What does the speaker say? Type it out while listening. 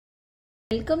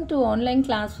Welcome to online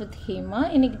class with Hema.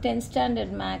 இன்னைக்கு 10th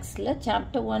standard mathsல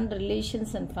chapter 1 relations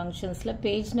and functionsல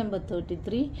page number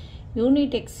 33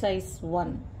 unit exercise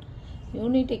 1.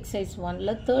 Unit exercise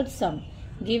 1ல third sum.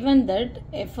 Given that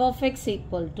f of x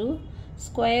equal to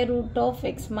square root of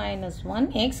x minus 1,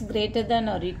 x greater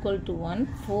than or equal to 1,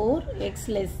 4, x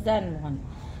less than 1.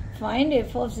 Find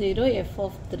f of 0, f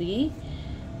of 3.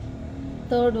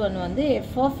 Third one வந்து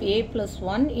f of a plus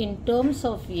 1 in terms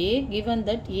of a given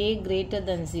that a greater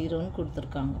than 0 னு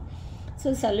கொடுத்திருக்காங்க. So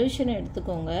solution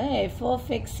எடுத்துக்கோங்க. f of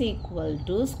x equal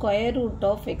to square root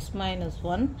of x minus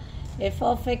 1, f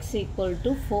of x equal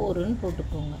to 4 னு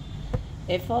போட்டுக்கோங்க.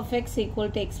 f of x equal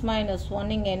to x minus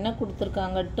 1 இங்க என்ன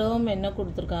கொடுத்திருக்காங்க? term என்ன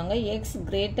கொடுத்திருக்காங்க? x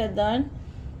greater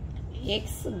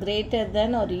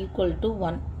than or equal to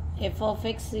 1. f of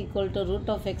x equal to root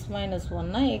of x minus 1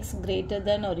 na x greater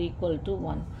than or equal to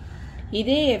 1.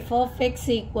 இதே f of x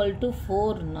equal to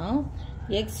 4 na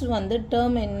x வந்து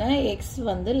term என்ன x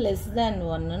வந்து less than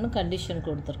 1 னு condition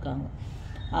கொடுத்திருக்காங்க.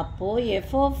 அப்போ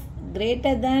f of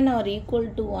greater than or equal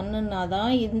to 1 னா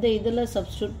தான் இந்த இதுல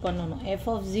சப்ஸ்டிட்யூட் பண்ணனும். f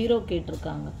of 0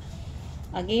 கேட்டிருக்காங்க.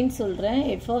 அகைன் சொல்றேன்,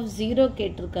 f of 0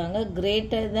 கேட்டிருக்காங்க.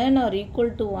 greater than or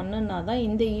equal to 1 னா தான்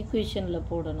இந்த ஈக்குவேஷன்ல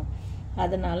போடணும்.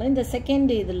 அதனால இந்த செகண்ட்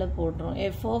இதுல போடுறோம்.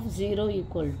 f of 0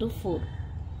 equal to 4.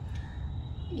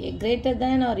 greater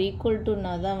than or equal to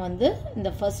னா தான் வந்து இந்த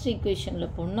ஃபர்ஸ்ட் ஈக்குவேஷன்ல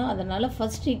போடணும். அதனால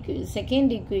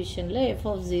செகண்ட் ஈக்குவேஷன்ல f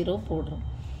of 0 போடுறோம்.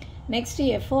 நெக்ஸ்ட்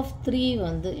f of 3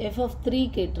 வந்து f of 3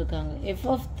 கேட்டிருக்காங்க. f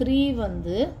of 3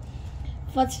 வந்து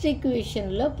ஃபர்ஸ்ட்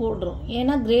ஈக்குவேஷன்ல போடுறோம்.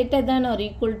 ஏனா greater than or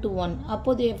equal to 1.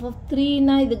 அப்போது f of 3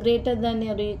 னா இது greater than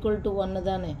or equal to 1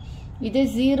 தானே. இது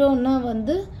 0 னா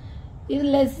வந்து இது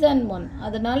less than 1.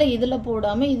 அதனால இதுல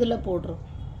போடாம இதுல போடுறோம்.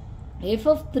 f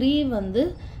of 3 வந்து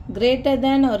greater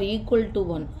than or equal to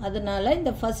 1. அதனால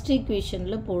இந்த ஃபர்ஸ்ட்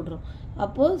ஈக்குவேஷன்ல போடுறோம்.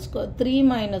 அப்போ 3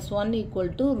 minus 1 equal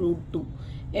to root 2.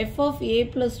 f of a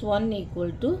plus 1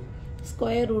 equal to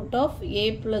square root of a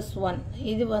plus 1.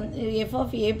 இது வந்து f of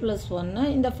a plus 1 னா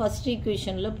இந்த ஃபர்ஸ்ட்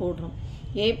ஈக்குவேஷன்ல போடுறோம்.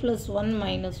 a plus 1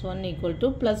 minus 1 equal to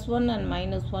plus 1 and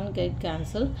minus 1 get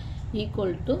cancel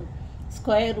equal to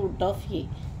square root of a.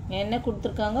 என்ன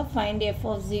கொடுத்திருக்காங்க? find f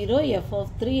of 0, f of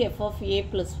 3, f of a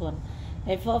plus 1.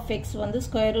 f of x வந்து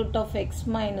square root of x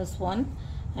minus 1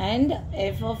 and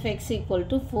f of x equal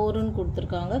to 4 னு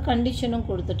கொடுத்திருக்காங்க. கண்டிஷனும்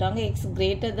கொடுத்துட்டாங்க. x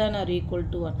greater than or equal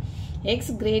to 1.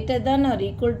 x greater than or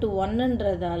equal to 1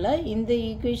 ன்றதால இந்த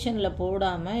ஈக்குவேஷன்ல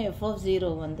போடாம f of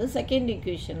 0 வந்து second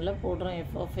ஈக்குவேஷன்ல போடுறோம்.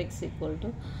 f of x equal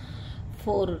to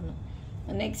 4 னு.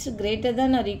 next greater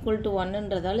than or equal to 1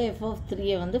 ன்றதால f of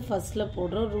 3 வந்து ஃபர்ஸ்ட்ல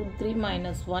போடுறோம். root 3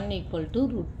 minus 1 equal to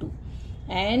root 2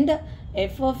 and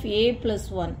f of a plus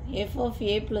 1. f of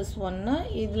a plus 1 னா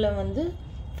இதுல வந்து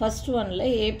ஃபர்ஸ்ட் ஒன்ல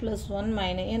a plus 1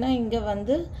 minus, ஏனா இங்க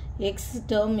வந்து x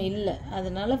term இல்ல,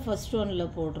 அதனால ஃபர்ஸ்ட் ஒன்ல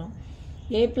போடுறோம்.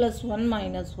 a plus 1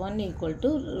 minus 1 equal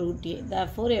to root a.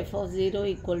 Therefore f of 0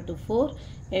 equal to 4,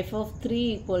 f of 3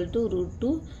 equal to root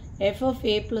 2, f of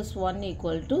a plus 1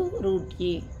 equal to root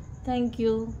a. Thank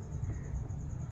you.